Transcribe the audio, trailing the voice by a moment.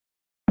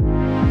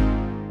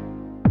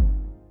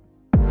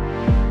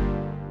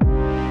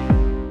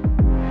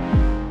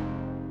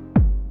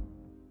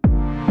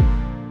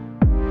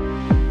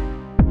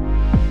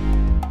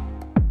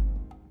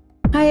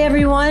Hi,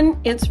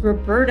 everyone. It's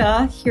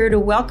Roberta here to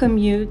welcome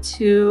you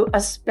to a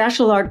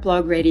special Art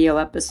Blog Radio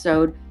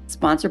episode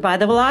sponsored by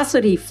the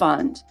Velocity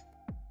Fund.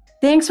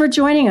 Thanks for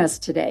joining us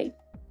today.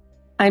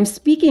 I'm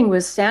speaking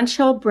with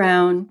Sanchel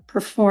Brown,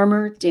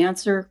 performer,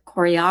 dancer,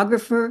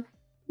 choreographer,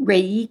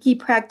 Reiki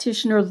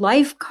practitioner,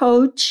 life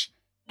coach,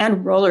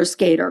 and roller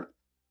skater,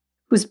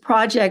 whose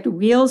project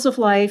Wheels of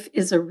Life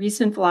is a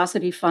recent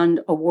Velocity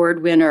Fund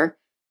Award winner.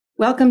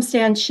 Welcome,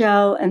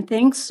 Sanchel, and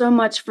thanks so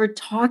much for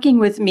talking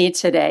with me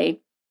today.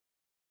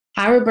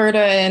 Hi, Roberta,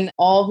 and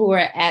all who are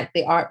at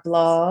the Art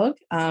Blog.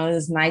 It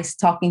was nice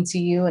talking to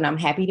you, and I'm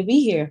happy to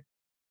be here.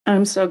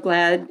 I'm so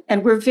glad.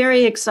 And we're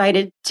very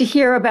excited to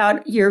hear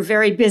about your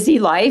very busy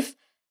life,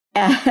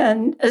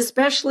 and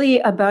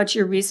especially about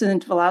your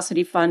recent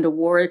Velocity Fund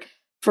Award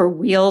for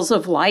Wheels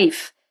of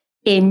Life,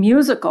 a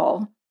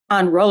musical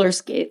on roller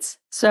skates.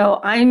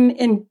 So I'm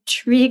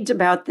intrigued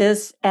about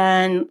this,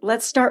 and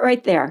let's start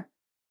right there.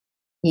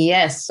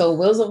 Yes. So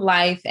Wheels of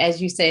Life,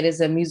 as you said,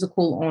 is a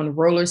musical on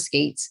roller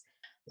skates.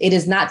 It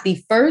is not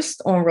the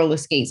first on roller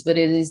skates, but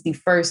it is the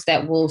first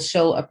that will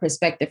show a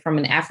perspective from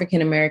an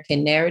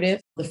African-American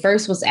narrative. The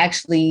first was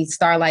actually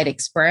Starlight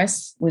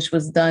Express, which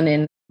was done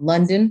in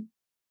London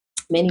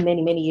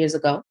many years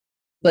ago.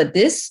 But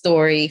this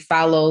story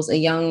follows a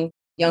young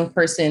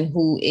person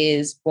who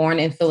is born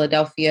in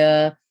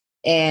Philadelphia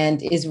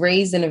and is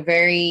raised in a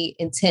very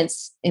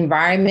intense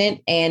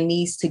environment and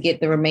needs to get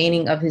the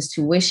remaining of his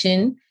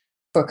tuition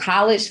for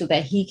college so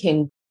that he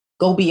can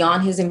go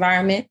beyond his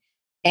environment.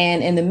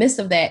 And in the midst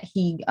of that,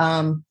 he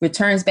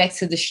returns back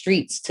to the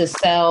streets to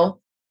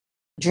sell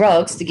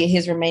drugs to get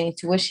his remaining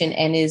tuition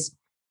and is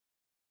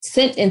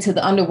sent into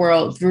the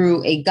underworld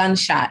through a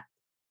gunshot.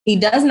 He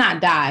does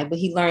not die, but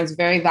he learns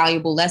very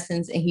valuable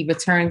lessons and he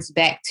returns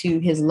back to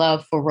his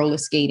love for roller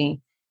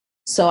skating.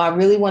 So I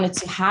really wanted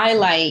to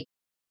highlight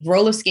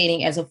roller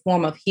skating as a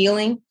form of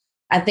healing.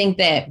 I think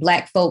that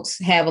Black folks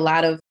have a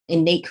lot of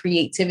innate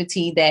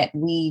creativity that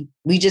we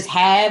just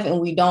have, and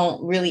we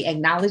don't really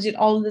acknowledge it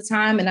all of the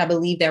time. And I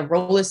believe that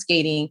roller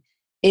skating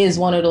is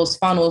one of those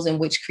funnels in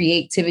which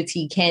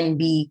creativity can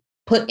be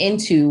put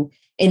into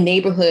in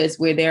neighborhoods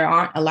where there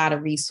aren't a lot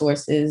of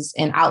resources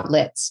and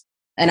outlets.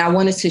 And I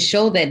wanted to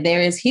show that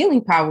there is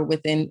healing power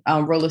within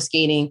roller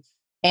skating,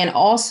 and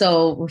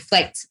also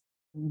reflect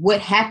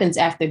what happens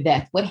after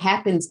death, what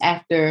happens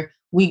after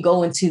we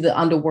go into the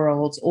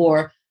underworld,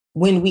 or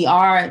when we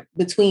are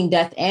between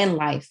death and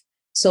life.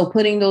 So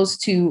putting those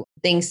two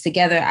things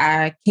together,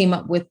 I came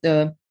up with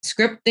the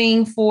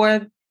scripting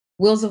for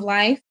Wheels of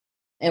Life.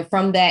 And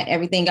from that,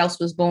 everything else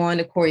was born,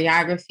 the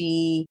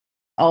choreography,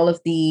 all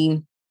of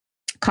the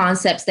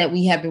concepts that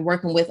we have been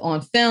working with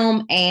on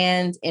film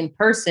and in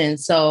person.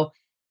 So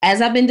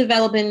as I've been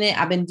developing it,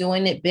 I've been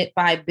doing it bit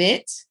by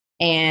bit.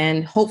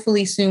 And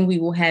hopefully soon we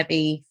will have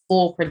a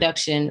full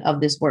production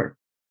of this work.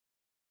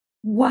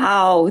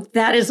 Wow,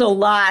 that is a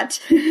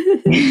lot.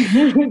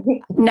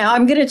 Now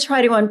I'm going to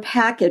try to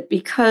unpack it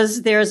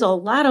because there's a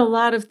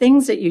lot of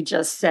things that you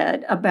just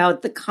said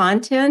about the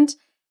content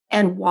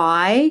and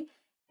why,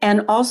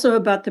 and also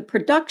about the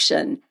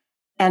production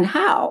and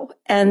how.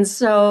 And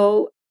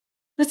so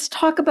let's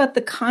talk about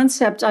the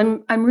concept.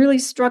 I'm really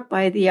struck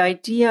by the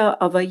idea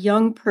of a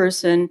young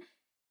person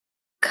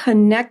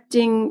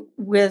connecting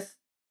with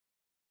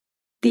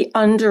the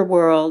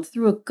underworld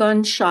through a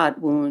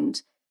gunshot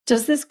wound.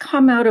 Does this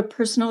come out of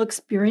personal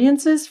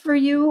experiences for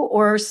you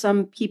or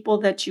some people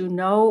that you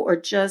know, or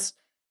just,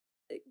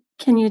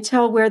 can you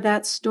tell where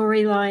that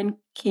storyline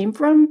came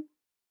from?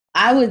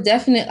 I'm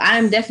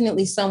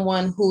definitely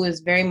someone who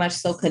is very much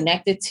so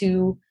connected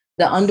to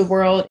the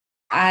underworld.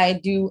 I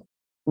do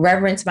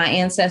reverence my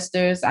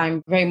ancestors.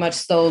 I'm very much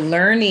so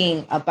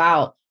learning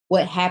about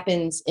what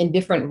happens in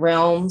different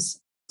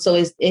realms. So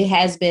it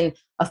has been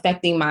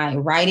affecting my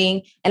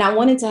writing. And I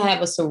wanted to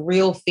have a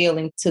surreal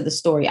feeling to the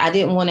story. I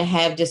didn't want to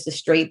have just a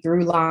straight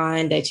through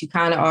line that you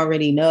kind of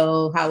already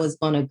know how it's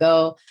going to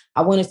go.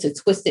 I wanted to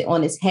twist it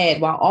on its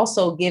head while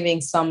also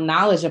giving some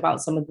knowledge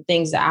about some of the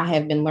things that I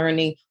have been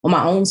learning on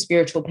my own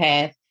spiritual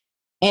path.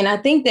 And I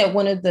think that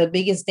one of the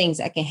biggest things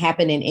that can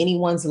happen in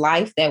anyone's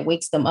life that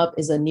wakes them up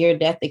is a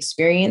near-death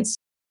experience,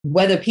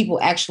 whether people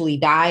actually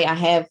die. I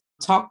have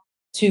talked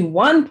to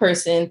one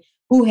person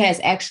who has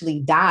actually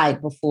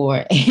died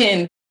before,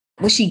 and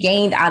what she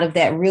gained out of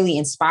that really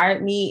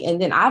inspired me. And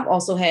then I've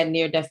also had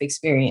near-death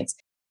experience.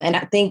 And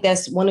I think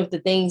that's one of the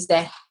things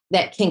that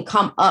can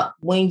come up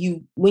when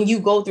you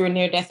go through a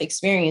near-death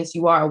experience.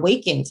 You are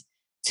awakened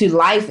to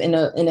life in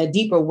a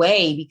deeper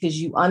way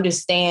because you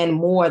understand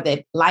more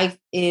that life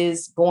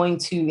is going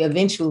to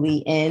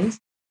eventually end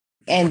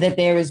and that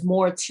there is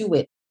more to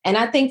it. And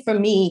I think for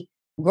me,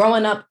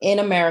 growing up in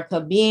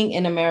America, being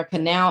in America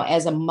now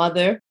as a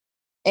mother,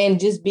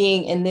 and just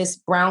being in this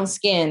brown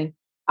skin,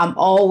 I'm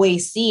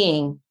always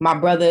seeing my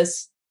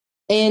brothers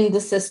in the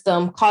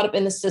system, caught up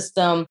in the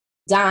system,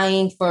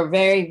 dying for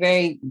very,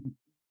 very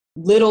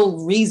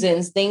little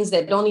reasons, things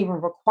that don't even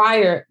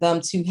require them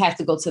to have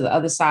to go to the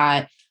other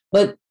side.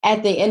 But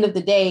at the end of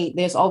the day,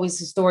 there's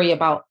always a story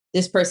about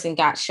this person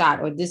got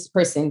shot or this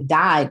person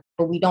died,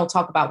 but we don't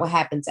talk about what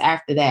happens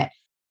after that.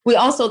 We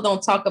also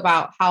don't talk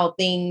about how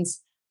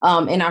things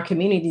in our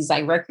communities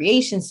like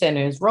recreation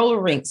centers,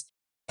 roller rinks,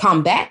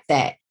 combat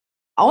that.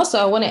 Also,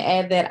 I want to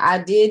add that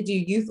I did do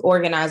youth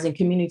organizing,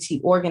 community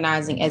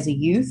organizing as a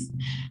youth.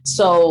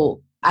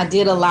 So I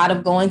did a lot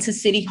of going to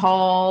City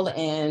Hall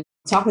and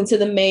talking to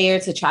the mayor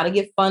to try to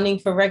get funding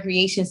for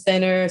recreation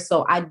centers.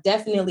 So I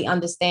definitely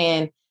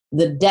understand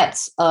the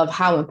depths of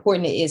how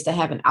important it is to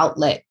have an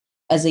outlet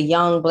as a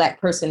young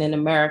Black person in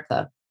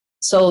America.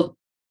 So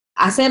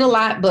I said a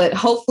lot, but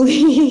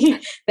hopefully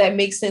that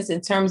makes sense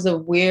in terms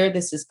of where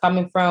this is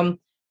coming from,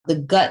 the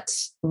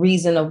guts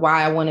reason of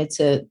why I wanted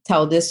to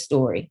tell this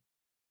story.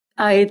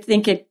 I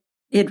think it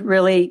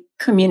really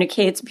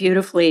communicates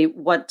beautifully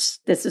what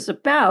this is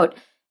about.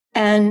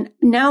 And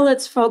now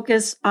let's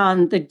focus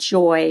on the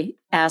joy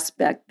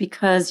aspect,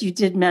 because you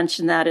did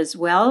mention that as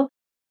well.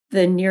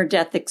 The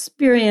near-death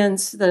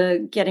experience,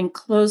 the getting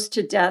close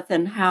to death,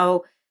 and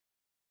how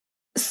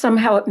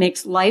somehow it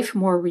makes life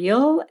more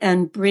real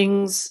and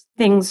brings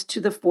things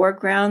to the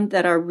foreground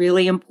that are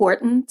really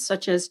important,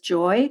 such as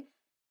joy.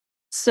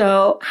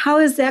 So how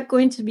is that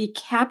going to be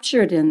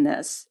captured in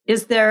this?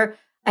 Is there,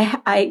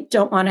 I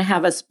don't want to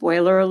have a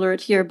spoiler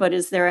alert here, but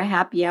is there a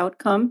happy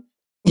outcome?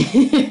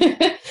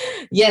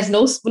 Yes,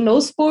 no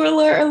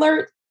spoiler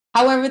alert.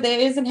 However, there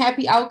is a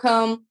happy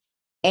outcome.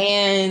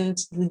 And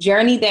the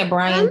journey that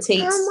Brian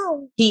takes,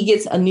 he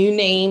gets a new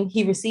name.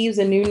 He receives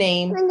a new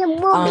name,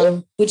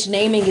 which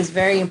naming is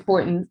very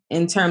important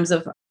in terms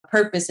of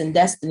purpose and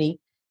destiny.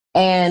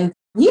 And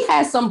he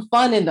has some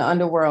fun in the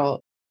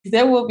underworld.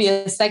 There will be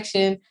a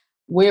section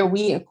where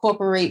we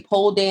incorporate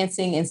pole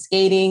dancing and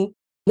skating.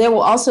 There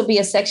will also be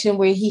a section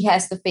where he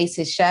has to face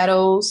his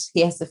shadows.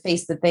 He has to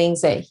face the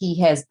things that he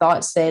has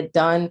thought, said,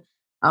 done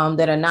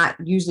that are not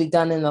usually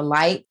done in the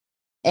light.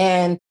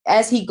 And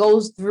as he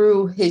goes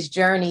through his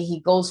journey, he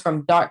goes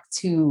from dark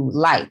to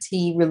light.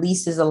 He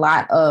releases a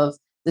lot of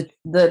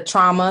the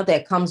trauma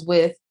that comes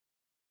with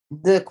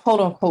the quote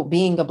unquote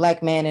being a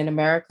Black man in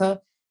America.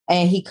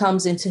 And he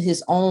comes into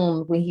his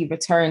own when he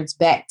returns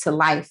back to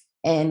life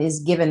and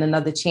is given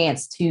another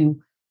chance to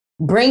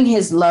bring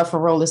his love for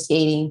roller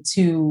skating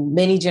to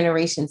many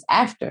generations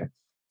after.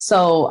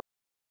 So,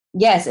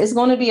 yes, it's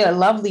going to be a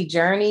lovely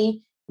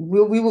journey.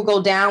 We will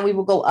go down, we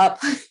will go up.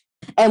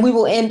 And we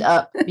will end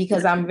up,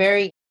 because I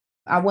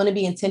want to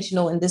be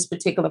intentional in this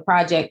particular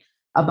project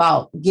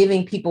about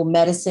giving people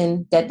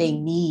medicine that they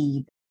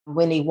need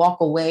when they walk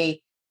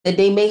away, that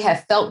they may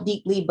have felt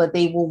deeply, but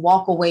they will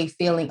walk away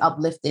feeling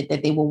uplifted,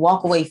 that they will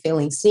walk away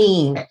feeling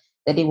seen,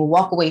 that they will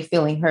walk away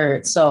feeling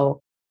heard.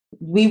 So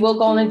we will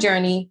go on a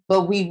journey,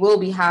 but we will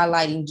be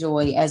highlighting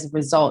joy as a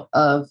result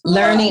of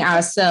learning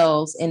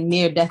ourselves in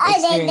near-death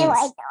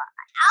experience.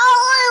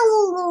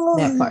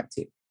 That part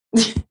too.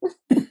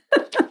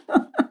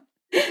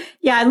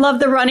 Yeah, I love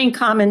the running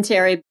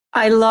commentary.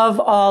 I love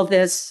all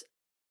this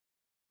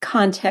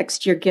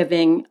context you're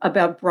giving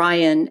about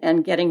Brian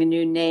and getting a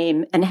new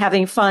name and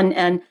having fun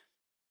and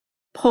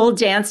pole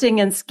dancing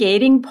and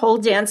skating, pole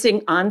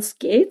dancing on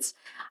skates.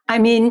 I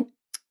mean,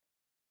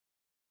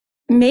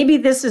 maybe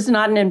this is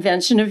not an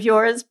invention of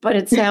yours, but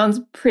it sounds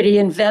pretty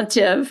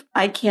inventive.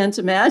 I can't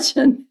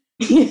imagine.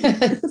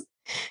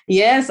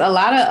 Yes, a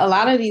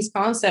lot of these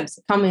concepts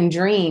come in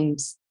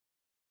dreams.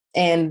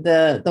 And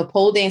the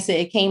pole dancing,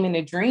 it came in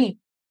a dream.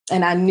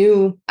 And I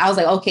was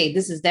like, okay,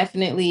 this is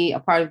definitely a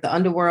part of the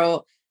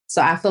underworld.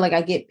 So I feel like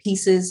I get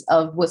pieces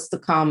of what's to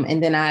come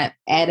and then I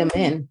add them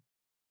in.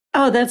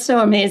 Oh, that's so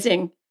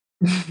amazing.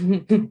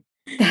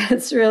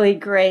 That's really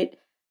great.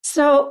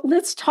 So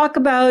let's talk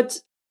about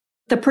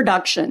the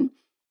production,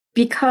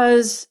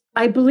 because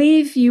I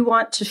believe you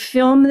want to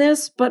film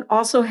this, but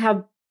also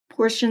have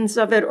portions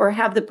of it or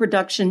have the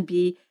production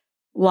be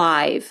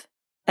live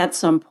at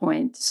some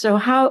point. So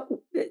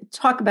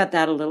talk about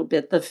that a little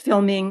bit, the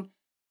filming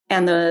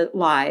and the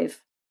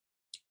live.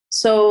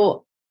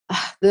 So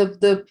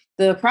the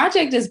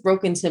project is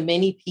broken into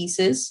many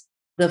pieces.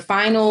 The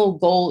final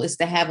goal is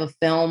to have a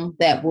film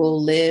that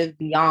will live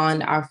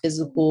beyond our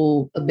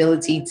physical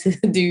ability to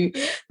do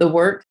the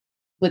work.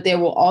 But there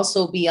will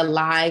also be a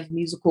live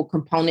musical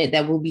component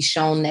that will be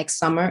shown next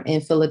summer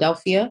in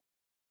Philadelphia.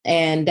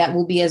 And that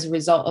will be as a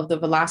result of the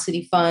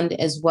Velocity Fund,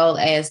 as well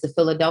as the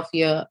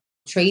Philadelphia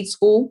Trade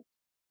School.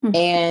 Mm-hmm.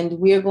 And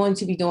we're going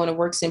to be doing a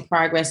works in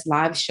progress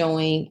live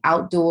showing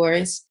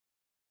outdoors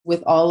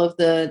with all of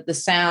the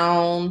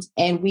sound.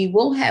 And we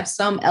will have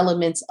some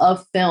elements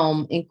of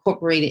film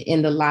incorporated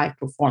in the live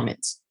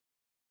performance.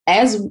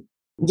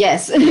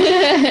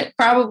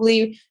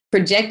 Probably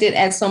projected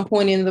at some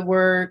point in the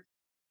work,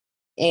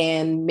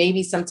 and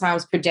maybe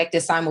sometimes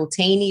projected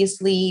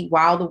simultaneously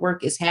while the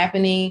work is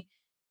happening.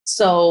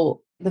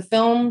 So the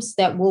films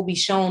that will be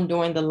shown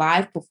during the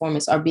live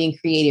performance are being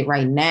created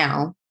right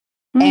now.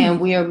 And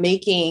we are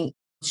making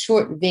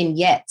short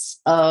vignettes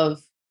of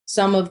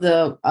some of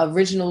the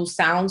original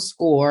sound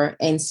score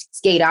and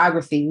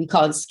skatography. We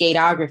call it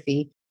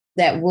skatography,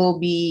 that will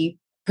be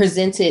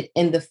presented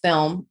in the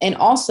film. And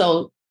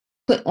also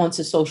put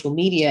onto social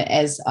media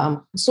as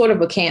sort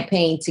of a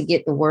campaign to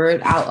get the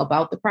word out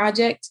about the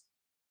project.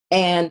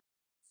 And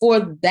for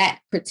that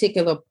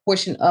particular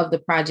portion of the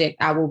project,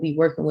 I will be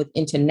working with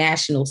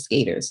international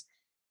skaters.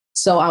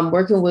 So I'm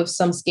working with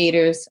some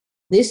skaters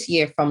this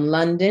year from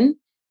London,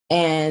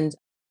 and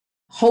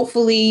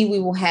hopefully we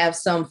will have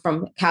some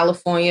from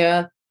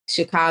California,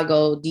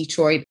 Chicago,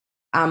 Detroit.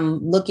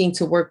 I'm looking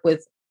to work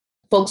with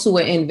folks who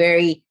are in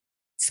very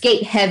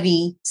skate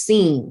heavy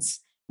scenes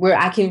where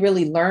I can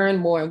really learn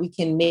more and we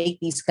can make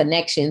these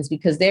connections,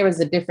 because there is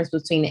a difference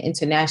between the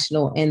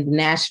international and the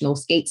national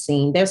skate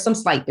scene. There's some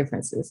slight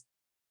differences.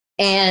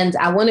 And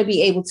I want to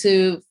be able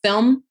to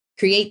film,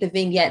 create the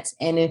vignettes,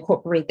 and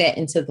incorporate that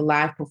into the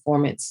live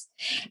performance.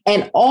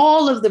 And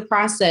all of the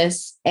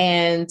process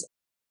and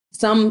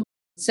some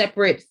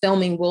separate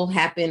filming will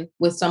happen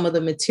with some of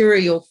the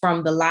material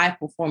from the live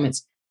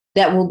performance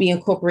that will be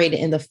incorporated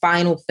in the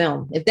final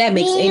film, if that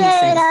makes any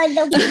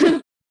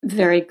sense.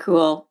 Very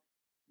cool.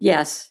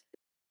 Yes.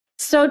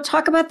 So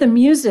talk about the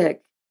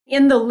music.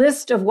 In the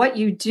list of what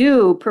you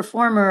do,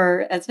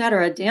 performer,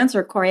 etc.,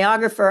 dancer,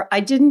 choreographer, I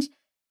didn't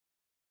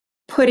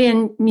put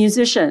in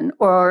musician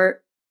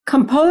or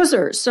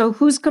composer. So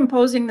who's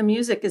composing the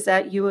music? Is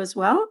that you as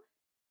well?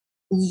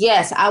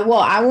 Yes, I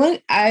will.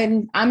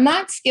 I'm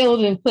not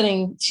skilled in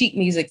putting sheet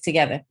music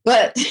together,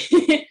 but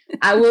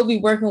I will be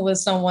working with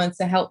someone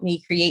to help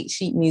me create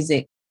sheet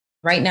music.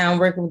 Right now, I'm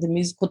working with the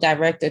musical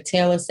director,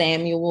 Taylor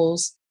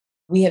Samuels.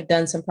 We have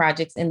done some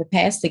projects in the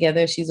past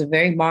together. She's a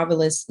very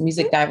marvelous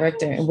music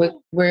director, and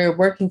we're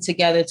working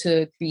together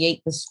to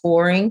create the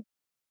scoring.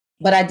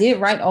 But I did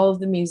write all of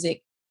the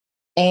music,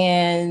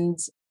 and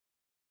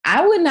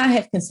I would not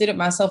have considered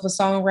myself a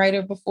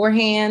songwriter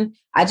beforehand.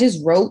 I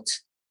just wrote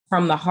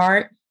from the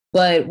heart.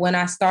 But when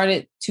I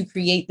started to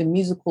create the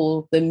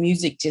musical, the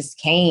music just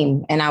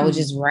came and I would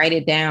just write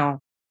it down.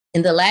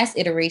 In the last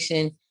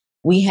iteration,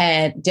 we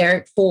had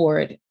Derek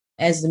Ford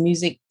as the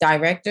music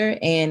director,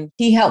 and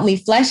he helped me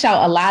flesh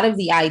out a lot of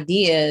the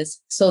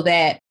ideas so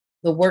that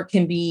the work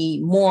can be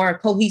more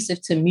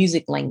cohesive to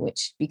music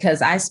language,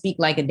 because I speak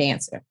like a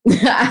dancer.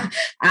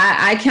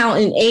 I count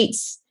in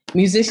eights,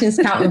 musicians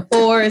count in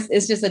fours.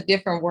 It's just a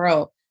different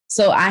world.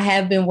 So I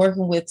have been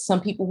working with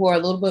some people who are a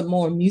little bit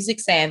more music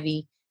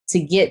savvy to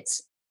get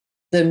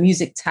the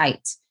music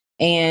tight.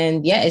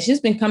 And yeah, it's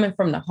just been coming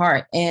from the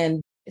heart.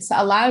 And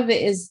a lot of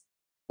it is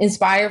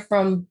inspired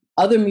from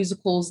other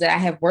musicals that I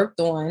have worked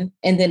on,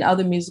 and then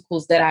other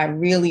musicals that I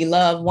really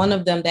love. One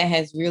of them that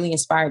has really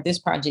inspired this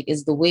project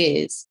is The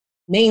Wiz,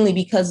 mainly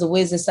because The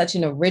Wiz is such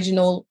an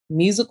original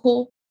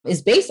musical.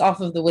 It's based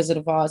off of The Wizard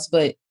of Oz,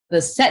 but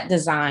the set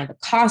design, the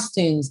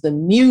costumes, the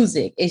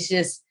music, it's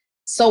just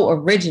so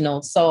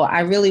original. So I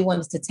really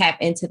wanted to tap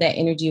into that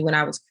energy when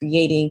I was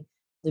creating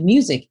the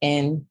music,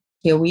 and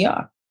here we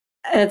are.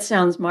 It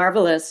sounds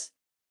marvelous.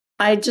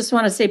 I just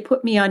want to say,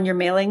 put me on your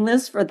mailing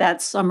list for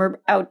that summer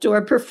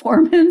outdoor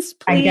performance,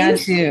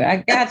 please.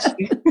 I got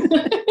you.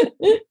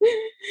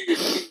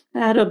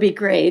 That'll be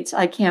great.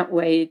 I can't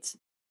wait.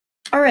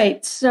 All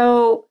right.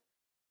 So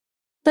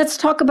let's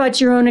talk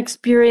about your own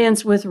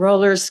experience with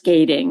roller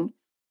skating.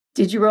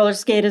 Did you roller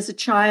skate as a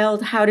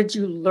child? How did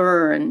you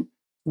learn?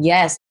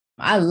 Yes,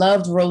 I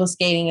loved roller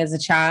skating as a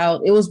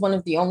child. It was one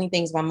of the only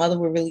things my mother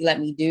would really let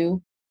me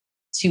do.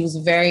 She was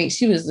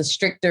a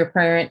stricter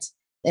parent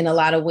in a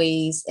lot of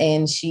ways,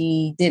 and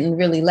she didn't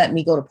really let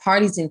me go to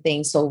parties and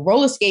things. So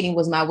roller skating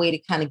was my way to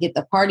kind of get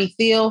the party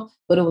feel,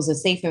 but it was a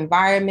safe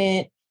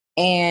environment.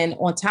 And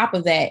on top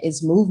of that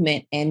is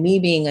movement, and me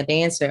being a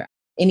dancer,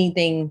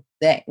 anything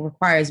that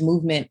requires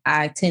movement,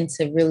 I tend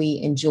to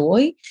really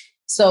enjoy.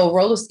 So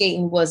roller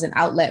skating was an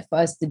outlet for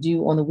us to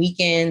do on the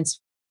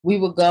weekends. We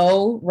would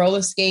go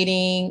roller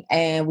skating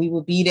and we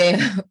would be there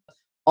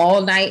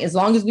all night, as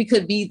long as we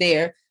could be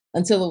there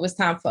until it was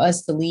time for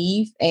us to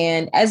leave.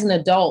 And as an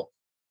adult,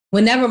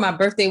 whenever my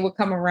birthday would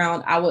come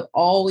around, I would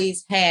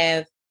always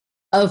have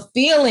a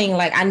feeling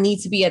like I need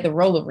to be at the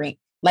roller rink.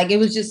 Like it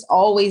was just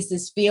always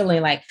this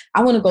feeling like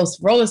I want to go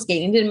roller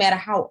skating. It didn't matter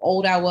how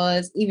old I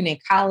was, even in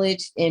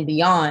college and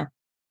beyond.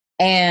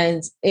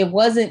 And it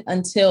wasn't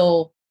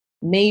until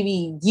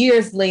maybe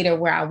years later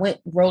where I went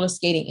roller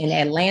skating in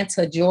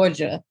Atlanta,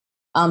 Georgia,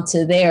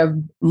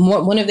 to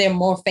one of their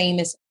more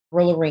famous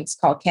roller rinks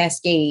called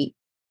Cascade,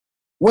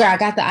 where I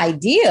got the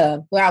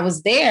idea, where I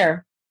was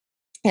there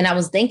and I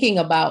was thinking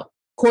about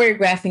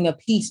choreographing a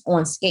piece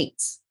on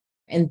skates.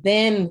 And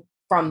then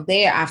from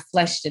there, I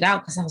fleshed it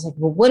out because I was like,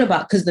 well, what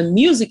about, because the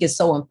music is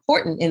so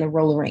important in a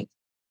roller rink.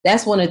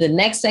 That's one of the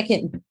next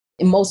second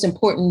most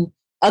important,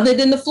 other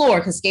than the floor,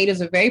 because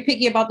skaters are very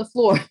picky about the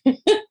floor.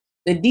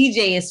 The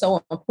DJ is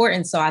so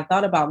important. So I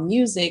thought about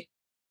music.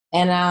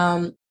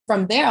 And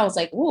from there, I was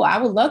like, oh, I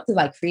would love to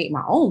like create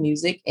my own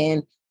music.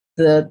 And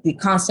the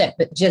concept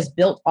that just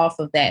built off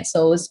of that.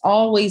 So it's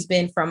always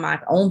been from my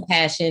own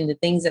passion, the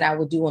things that I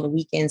would do on the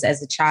weekends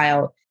as a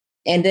child.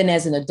 And then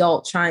as an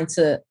adult, trying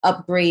to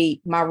upgrade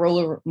my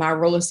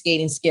roller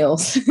skating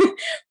skills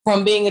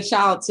from being a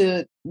child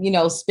to,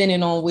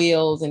 spinning on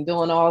wheels and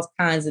doing all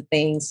kinds of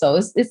things. So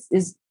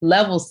it's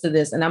levels to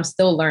this, and I'm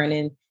still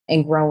learning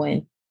and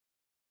growing.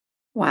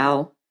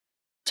 Wow.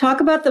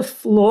 Talk about the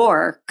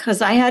floor,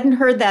 because I hadn't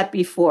heard that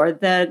before,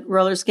 that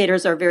roller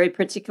skaters are very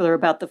particular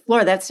about the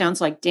floor. That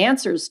sounds like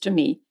dancers to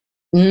me.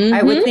 Mm-hmm.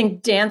 I would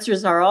think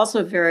dancers are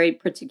also very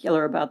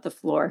particular about the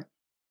floor.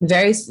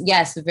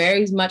 Yes,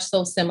 very much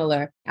so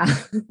similar.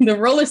 The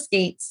roller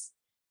skates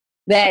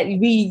that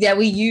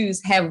we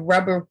use have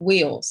rubber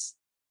wheels.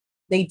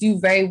 They do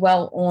very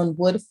well on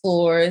wood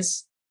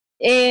floors,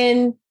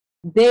 and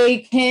they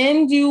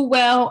can do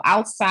well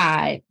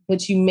outside,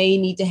 but you may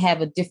need to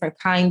have a different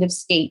kind of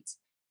skate.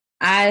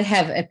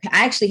 I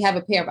actually have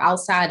a pair of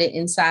outside and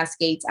inside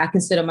skates. I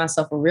consider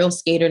myself a real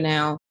skater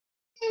now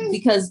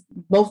because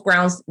both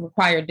grounds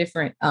require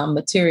different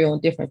material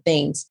and different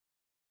things.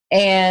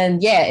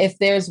 And yeah, if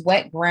there's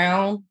wet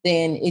ground,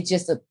 then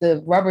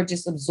the rubber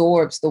just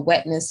absorbs the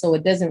wetness. So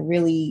it doesn't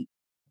really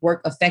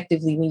work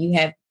effectively when you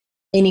have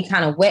any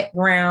kind of wet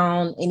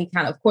ground, any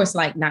kind of course,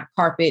 like not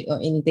carpet or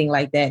anything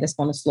like that. That's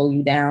going to slow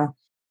you down.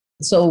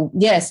 So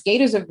yeah,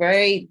 skaters are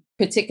very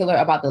particular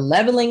about the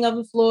leveling of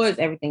the floor. Is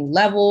everything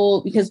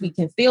level? Because we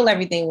can feel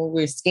everything when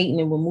we're skating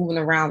and we're moving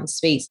around the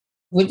space.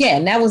 But yeah,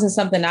 and that wasn't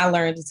something I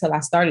learned until I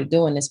started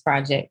doing this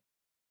project.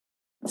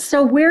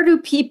 So where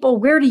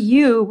do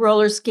you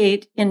roller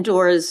skate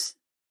indoors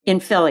in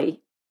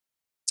Philly?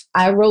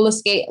 I roller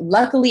skate.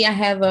 Luckily, I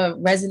have a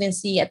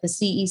residency at the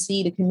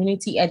CEC, the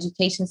Community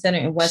Education Center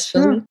in West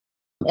Philly.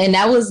 And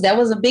that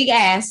was a big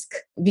ask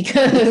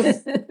because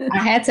I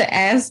had to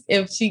ask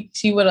if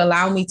she would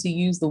allow me to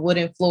use the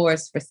wooden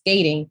floors for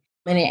skating.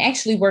 And it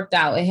actually worked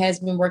out. It has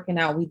been working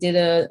out. We did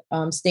a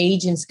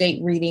stage and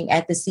skate reading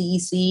at the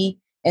CEC,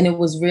 and it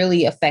was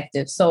really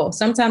effective. So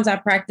sometimes I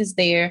practice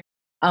there.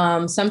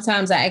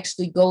 Sometimes I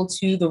actually go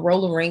to the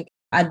roller rink.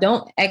 I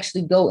don't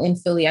actually go in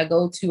Philly. I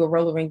go to a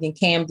roller rink in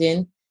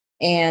Camden,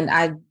 and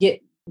I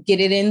get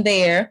it in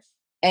there.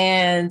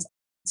 And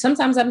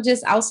sometimes I'm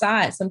just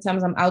outside.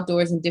 Sometimes I'm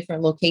outdoors in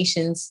different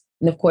locations.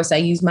 And of course, I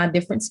use my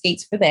different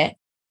skates for that.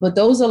 But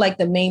those are like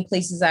the main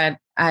places I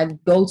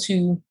go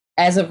to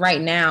as of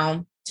right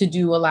now to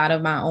do a lot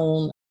of my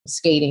own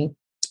skating.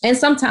 And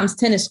sometimes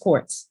tennis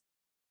courts.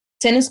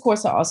 Tennis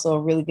courts are also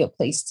a really good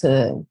place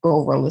to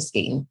go roller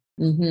skating.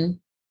 Mm-hmm.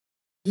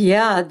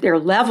 Yeah, they're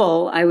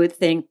level, I would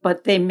think,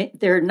 but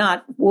they're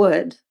not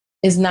wood.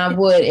 It's not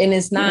wood and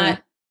it's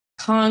not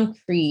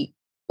concrete,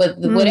 but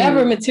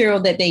whatever material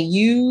that they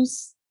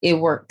use, it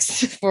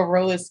works for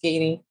roller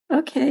skating.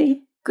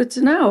 Okay, good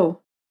to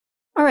know.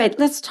 All right,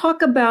 let's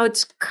talk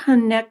about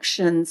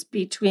connections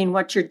between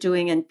what you're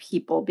doing and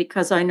people,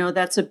 because I know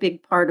that's a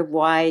big part of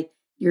why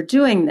you're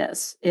doing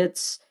this.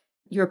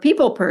 You're a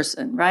people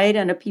person, right?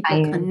 And a people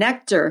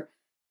connector.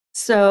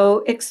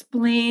 So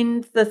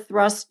explain the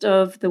thrust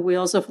of the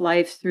Wheels of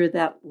Life through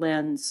that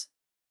lens.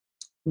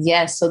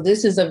 Yes. So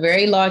this is a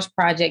very large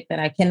project that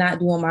I cannot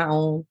do on my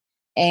own.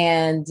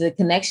 And the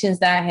connections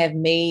that I have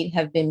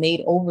been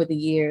made over the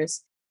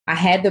years. I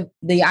had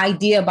the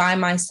idea by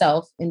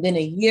myself. And then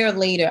a year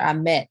later, I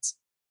met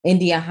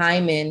India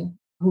Hyman,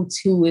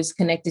 who is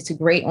connected to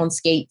Great on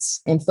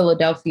Skates in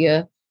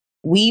Philadelphia.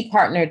 We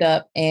partnered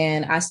up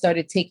and I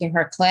started taking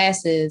her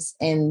classes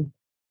and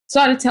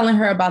started telling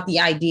her about the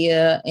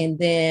idea. And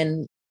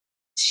then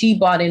she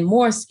brought in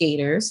more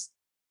skaters.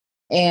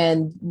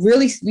 And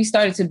really, we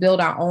started to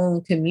build our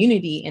own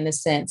community in a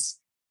sense.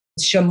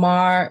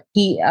 Shamar,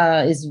 he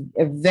is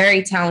a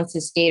very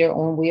talented skater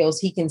on wheels.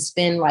 He can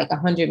spin like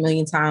 100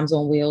 million times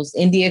on wheels.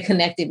 India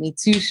connected me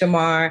to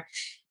Shamar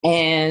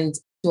and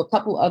to a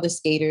couple other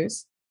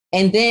skaters.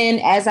 And then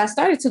as I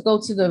started to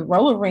go to the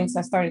roller rinks,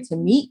 I started to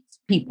meet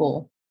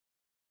people.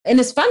 And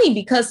it's funny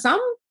because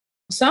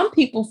some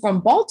people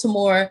from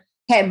Baltimore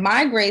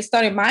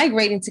started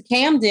migrating to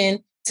Camden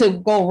to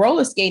go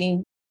roller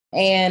skating.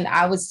 And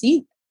I would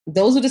see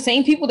those are the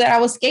same people that I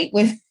would skate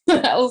with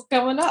when I was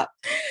coming up.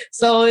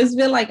 So it's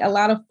been like a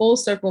lot of full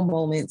circle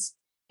moments.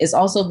 It's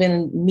also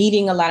been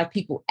meeting a lot of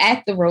people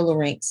at the roller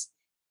rinks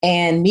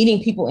and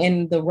meeting people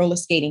in the roller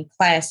skating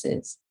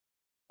classes.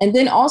 And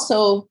then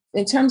also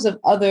in terms of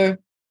other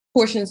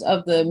portions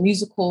of the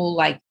musical,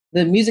 like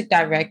the music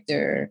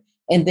director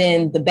and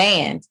then the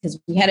band, because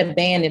we had a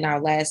band in our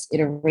last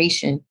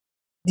iteration.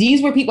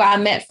 These were people I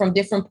met from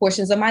different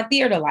portions of my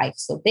theater life.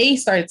 So they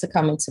started to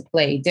come into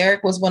play.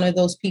 Derek was one of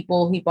those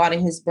people. He brought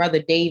in his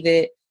brother,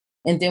 David.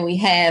 And then we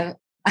have,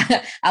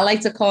 I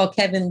like to call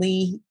Kevin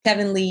Lee.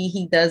 Kevin Lee,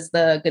 he does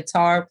the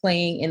guitar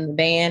playing in the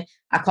band.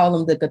 I call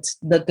him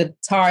the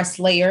guitar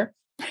slayer.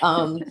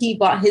 He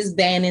brought his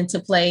band into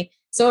play.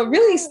 So it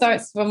really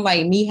starts from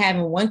like me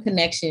having one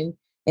connection.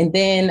 And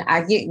then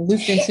I get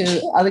looped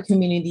into other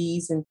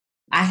communities. And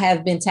I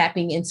have been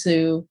tapping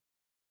into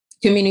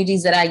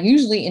communities that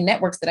in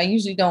networks that I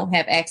usually don't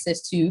have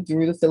access to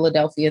through the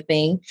Philadelphia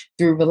thing,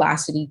 through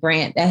Velocity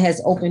Grant. That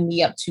has opened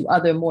me up to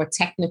other more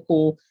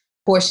technical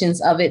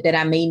portions of it that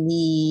I may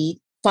need.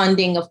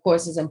 Funding, of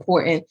course, is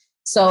important.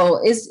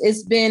 So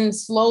it's been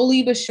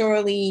slowly but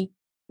surely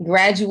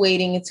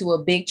graduating into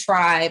a big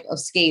tribe of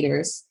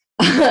skaters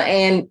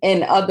and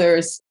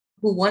others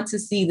who want to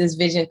see this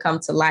vision come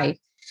to life.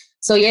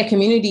 So yeah,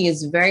 community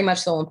is very much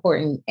so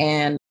important.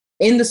 And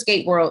in the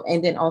skate world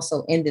and then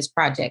also in this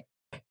project.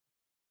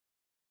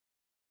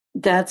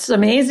 That's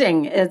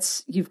amazing.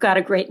 You've got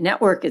a great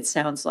network, it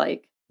sounds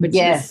like, which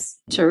is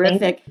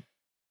terrific.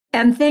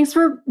 And thanks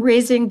for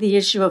raising the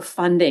issue of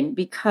funding,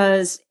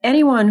 because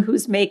anyone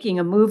who's making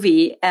a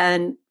movie,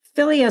 and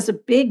Philly has a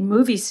big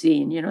movie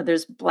scene,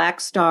 there's Black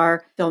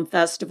Star Film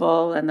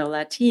Festival and the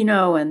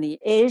Latino and the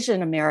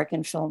Asian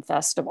American Film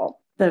Festival,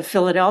 the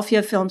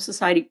Philadelphia Film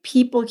Society.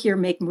 People here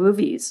make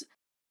movies.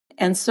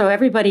 And so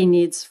everybody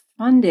needs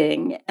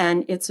funding.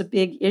 And it's a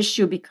big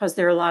issue because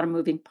there are a lot of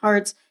moving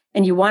parts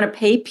and you want to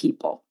pay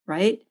people,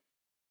 right?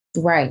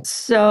 Right.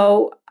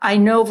 So I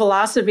know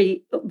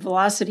Velocity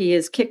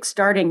is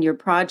kickstarting your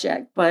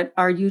project, but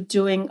are you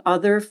doing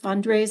other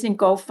fundraising,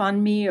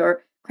 GoFundMe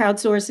or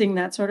crowdsourcing,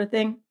 that sort of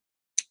thing?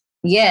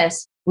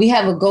 Yes. We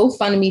have a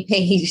GoFundMe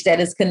page that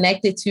is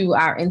connected to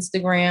our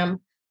Instagram.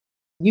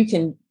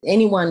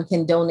 Anyone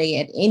can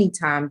donate at any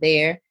time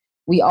there.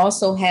 We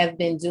also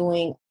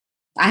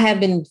I have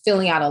been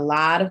filling out a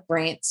lot of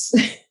grants,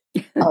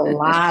 a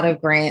lot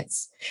of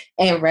grants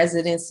and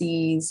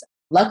residencies.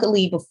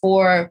 Luckily,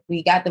 before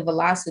we got the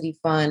Velocity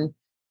Fund,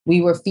 we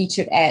were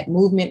featured at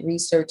Movement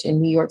Research in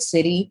New York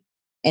City.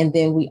 And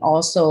then we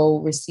also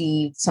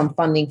received some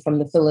funding from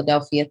the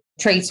Philadelphia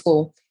Trade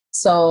School.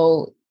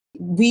 So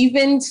we've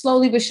been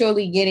slowly but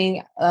surely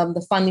getting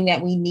the funding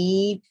that we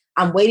need.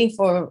 I'm waiting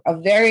for a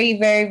very,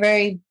 very,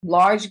 very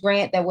large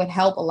grant that would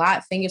help a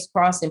lot. Fingers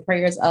crossed and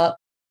prayers up.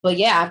 But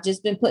yeah, I've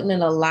just been putting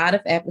in a lot of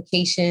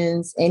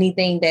applications.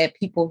 Anything that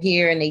people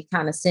hear and they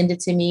kind of send it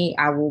to me,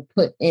 I will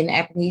put in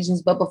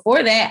applications. But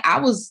before that, I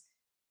was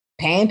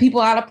paying people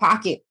out of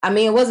pocket. I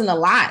mean, it wasn't a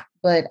lot,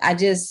 but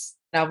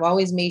I've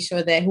always made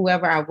sure that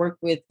whoever I work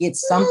with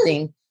gets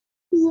something.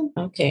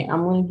 Okay,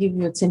 I'm going to give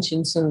you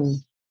attention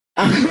soon.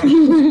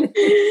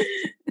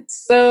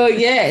 So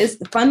yeah,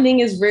 the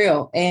funding is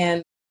real.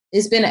 And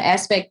it's been an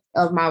aspect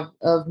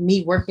of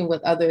me working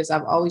with others.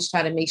 I've always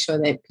tried to make sure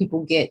that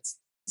people get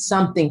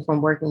something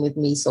from working with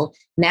me. So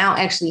now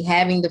actually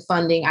having the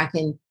funding, I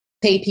can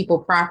pay people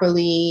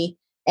properly.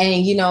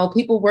 And,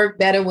 people work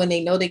better when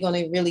they know they're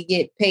going to really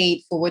get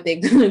paid for what they're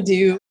going to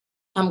do.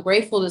 I'm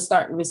grateful to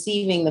start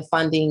receiving the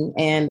funding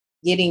and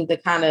getting the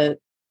kind of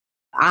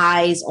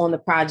eyes on the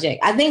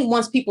project. I think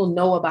once people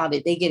know about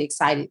it, they get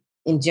excited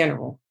in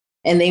general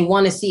and they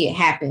want to see it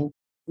happen.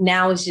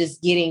 Now it's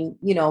just getting,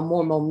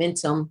 more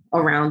momentum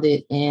around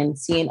it and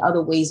seeing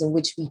other ways in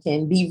which we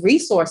can be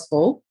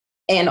resourceful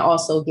and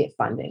also get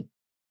funding.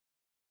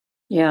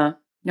 Yeah,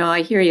 no,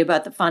 I hear you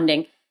about the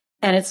funding.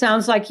 And it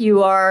sounds like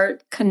you are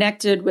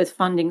connected with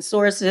funding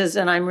sources.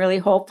 And I'm really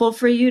hopeful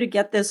for you to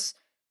get this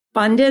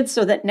funded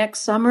so that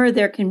next summer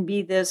there can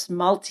be this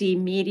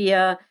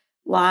multimedia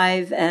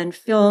live and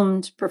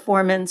filmed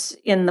performance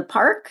in the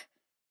park.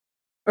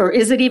 Or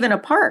is it even a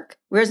park?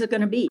 Where's it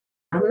going to be?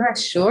 I'm not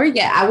sure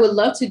yet. I would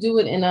love to do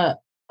it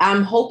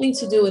I'm hoping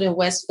to do it in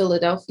West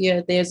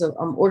Philadelphia. There's an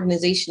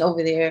organization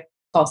over there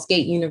called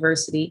Skate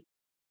University,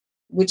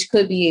 which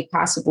could be a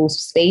possible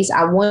space.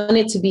 I want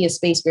it to be a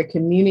space where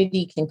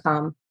community can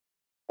come.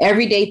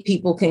 Everyday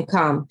people can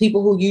come,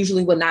 people who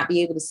usually would not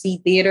be able to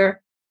see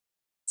theater.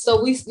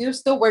 So we're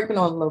still working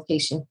on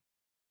location.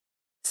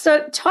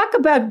 So talk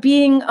about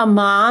being a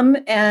mom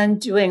and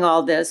doing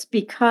all this,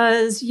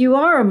 because you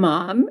are a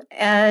mom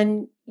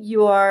and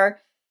you are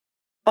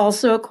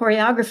also a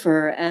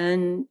choreographer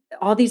and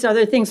all these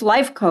other things,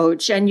 life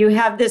coach, and you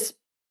have this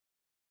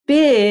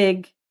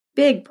big,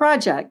 big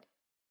project.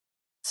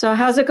 So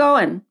how's it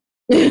going?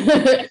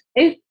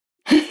 You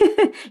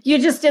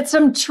just did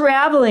some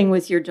traveling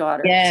with your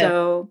daughter. Yeah.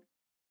 So,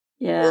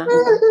 yeah.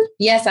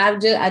 Yes, I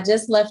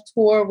just left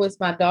tour with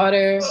my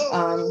daughter.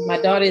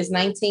 My daughter is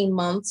 19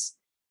 months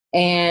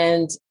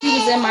and she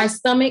was in my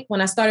stomach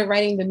when I started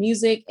writing the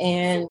music,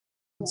 and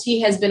she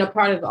has been a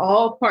part of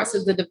all parts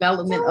of the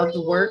development of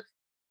the work.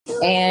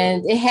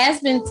 And it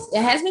has been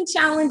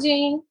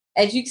challenging,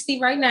 as you can see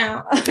right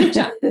now. I'm trying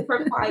to keep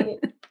her quiet.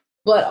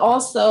 But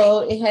also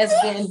it has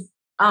been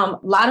a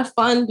lot of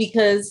fun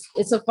because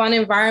it's a fun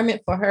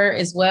environment for her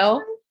as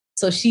well.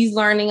 So she's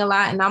learning a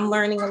lot and I'm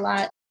learning a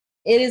lot.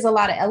 It is a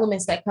lot of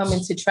elements that come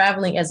into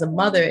traveling as a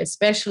mother,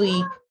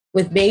 especially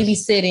with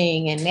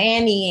babysitting and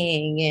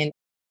nannying and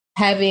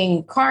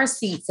having car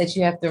seats that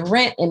you have to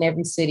rent in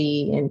every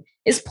city. And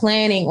it's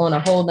planning on a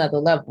whole nother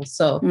level.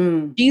 So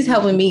she's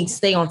helping me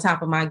stay on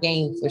top of my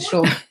game for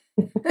sure.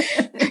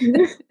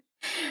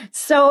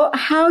 So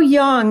how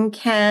young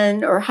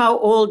or how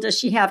old does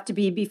she have to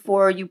be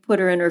before you put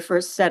her in her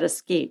first set of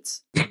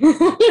skates?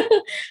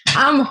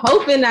 I'm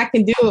hoping I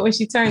can do it when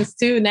she turns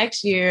 2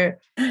 next year.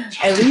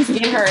 At least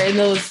get her in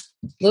those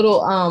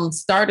little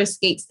starter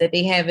skates that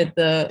they have at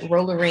the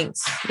roller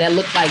rinks that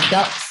look like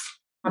ducks.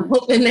 I'm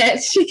hoping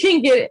that she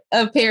can get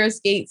a pair of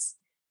skates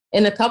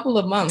in a couple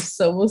of months.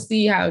 So we'll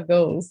see how it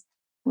goes.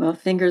 Well,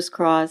 fingers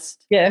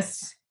crossed.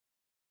 Yes.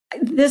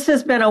 This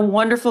has been a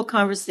wonderful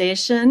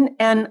conversation.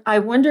 And I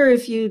wonder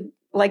if you'd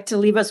like to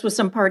leave us with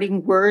some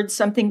parting words,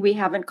 something we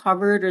haven't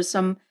covered, or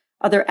some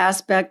other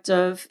aspect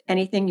of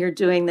anything you're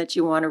doing that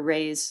you want to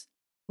raise.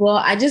 Well,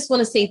 I just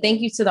want to say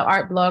thank you to the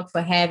Art Blog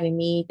for having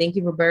me. Thank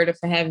you, Roberta,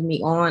 for having me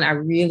on. I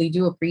really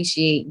do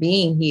appreciate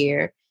being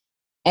here.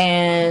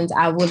 And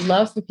I would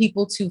love for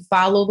people to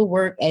follow the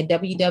work at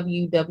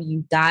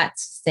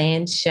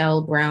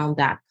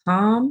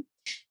www.sanchelbrown.com.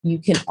 You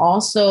can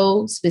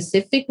also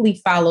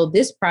specifically follow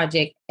this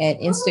project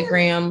at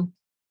Instagram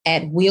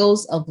at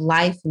Wheels of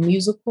Life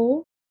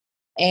Musical.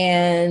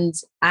 And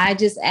I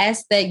just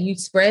ask that you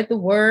spread the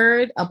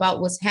word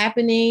about what's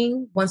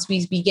happening once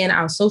we begin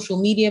our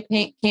social media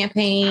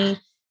campaign.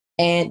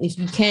 And if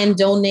you can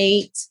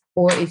donate,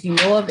 or if you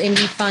know of any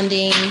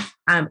funding,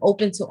 I'm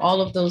open to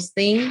all of those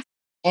things.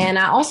 And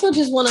I also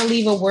just want to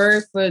leave a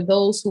word for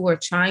those who are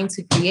trying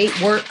to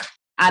create work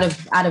out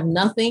of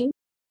nothing.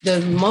 The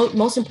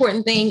most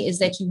important thing is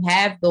that you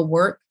have the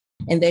work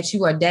and that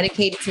you are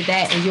dedicated to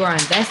that and you are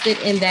invested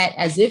in that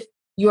as if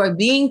you are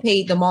being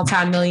paid the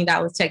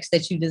multi-million-dollar checks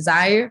that you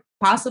desire,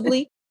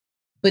 possibly.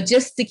 But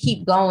just to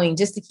keep going,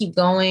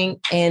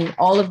 and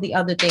all of the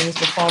other things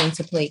will fall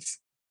into place.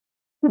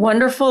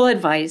 Wonderful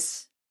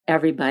advice,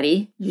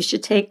 everybody. You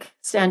should take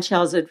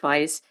Sanchel's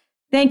advice.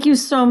 Thank you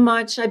so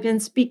much. I've been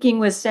speaking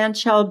with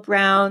Sanchel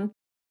Brown,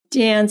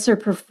 dancer,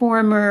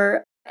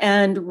 performer,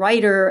 and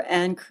writer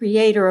and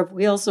creator of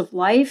Wheels of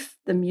Life,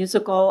 the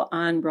musical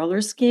on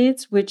roller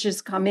skates, which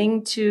is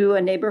coming to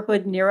a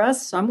neighborhood near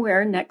us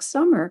somewhere next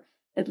summer,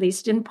 at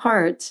least in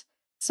part.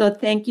 So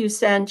thank you,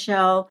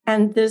 Sanchel.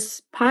 And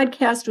this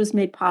podcast was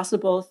made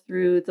possible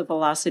through the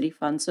Velocity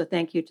Fund. So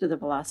thank you to the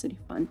Velocity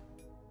Fund.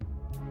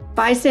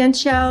 Bye,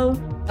 Sanchel.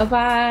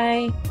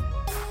 Bye-bye.